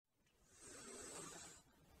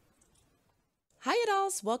Hi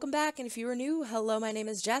dolls, welcome back, and if you are new, hello, my name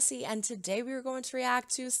is Jessie, and today we are going to react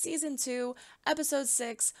to Season 2, Episode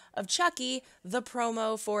 6 of Chucky, the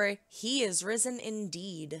promo for He Is Risen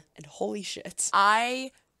Indeed. And holy shit, I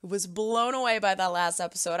was blown away by that last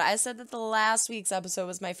episode. I said that the last week's episode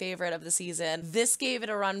was my favorite of the season. This gave it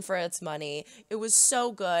a run for its money. It was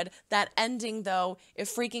so good. That ending, though, it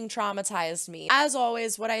freaking traumatized me. As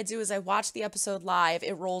always, what I do is I watch the episode live.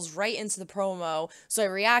 It rolls right into the promo, so I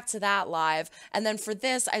react to that live. And then for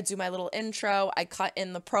this, I do my little intro. I cut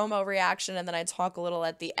in the promo reaction, and then I talk a little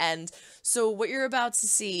at the end. So what you're about to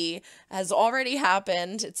see has already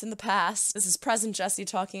happened. It's in the past. This is present Jessie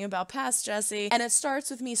talking about past Jessie. And it starts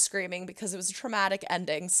with me screaming because it was a traumatic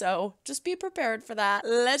ending, so just be prepared for that.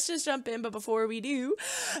 Let's just jump in, but before we do,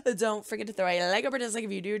 don't forget to throw a like over this. Like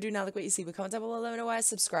if you do not like what you see, but comment down below, let me know why.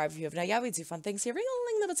 Subscribe if you have not yet. We do fun things here. Ring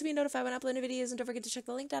a link to be notified when I upload new videos, and don't forget to check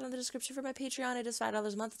the link down in the description for my Patreon. It is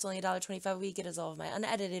 $5 a month. It's only $1.25 a week. It is all of my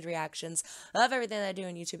unedited reactions of everything that I do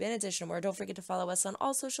on YouTube. In addition to more, don't forget to follow us on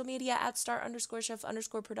all social media at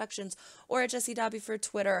star_chef_productions or at Jessie Dobbie for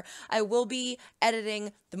Twitter. I will be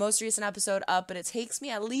editing the most recent episode up, but it takes me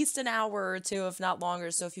at least an hour or two, if not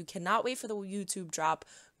longer. So if you cannot wait for the YouTube drop,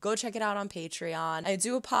 go check it out on Patreon. I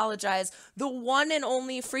do apologize. The one and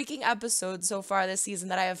only freaking episode so far this season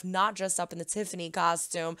that I have not dressed up in the Tiffany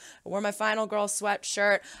costume. I wore my Final Girl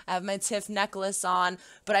sweatshirt. I have my Tiff necklace on,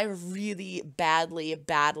 but I really badly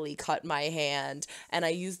cut my hand. And I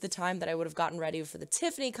used the time that I would have gotten ready for the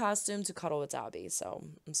Tiffany costume to cuddle with Dobbie. So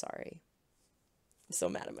I'm sorry. I'm so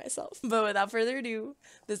mad at myself. But without further ado,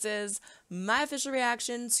 this is my official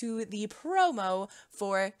reaction to the promo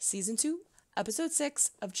for Season 2, Episode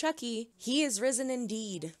 6 of Chucky, He Is Risen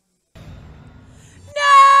Indeed. No!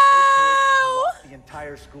 The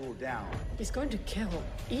entire school down. He's going to kill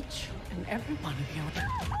each and every one of you.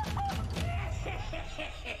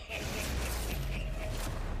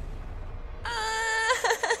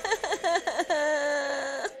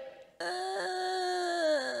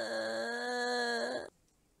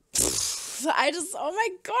 Oh my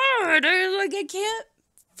god, I can't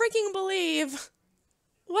freaking believe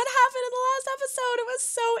what happened in the last episode. It was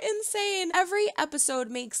so insane. Every episode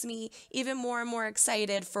makes me even more and more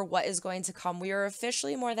excited for what is going to come. We are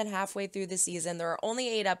officially more than halfway through the season. There are only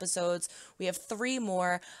 8 episodes. We have 3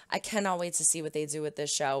 more. I cannot wait to see what they do with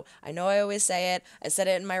this show. I know I always say it. I said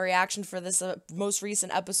it in my reaction for this most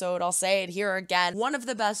recent episode. I'll say it here again. One of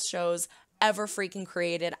the best shows ever freaking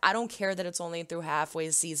created. I don't care that it's only through halfway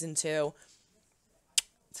Season 2.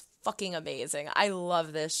 Fucking amazing. I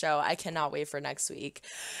love this show. I cannot wait for next week.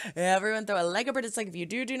 Everyone throw a like over this. Like if you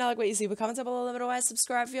do not like what you see, but comment down below, let me know why.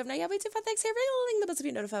 Subscribe if you have not yet. We do fun things here. Ring a link to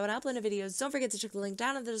be notified when I upload new videos. Don't forget to check the link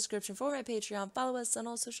down in the description for my Patreon. Follow us on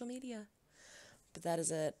all social media. But that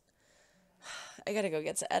is it. I gotta go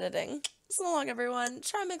get to editing. So long, everyone.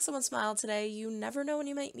 Try and make someone smile today. You never know when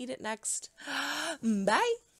you might need it next. Bye.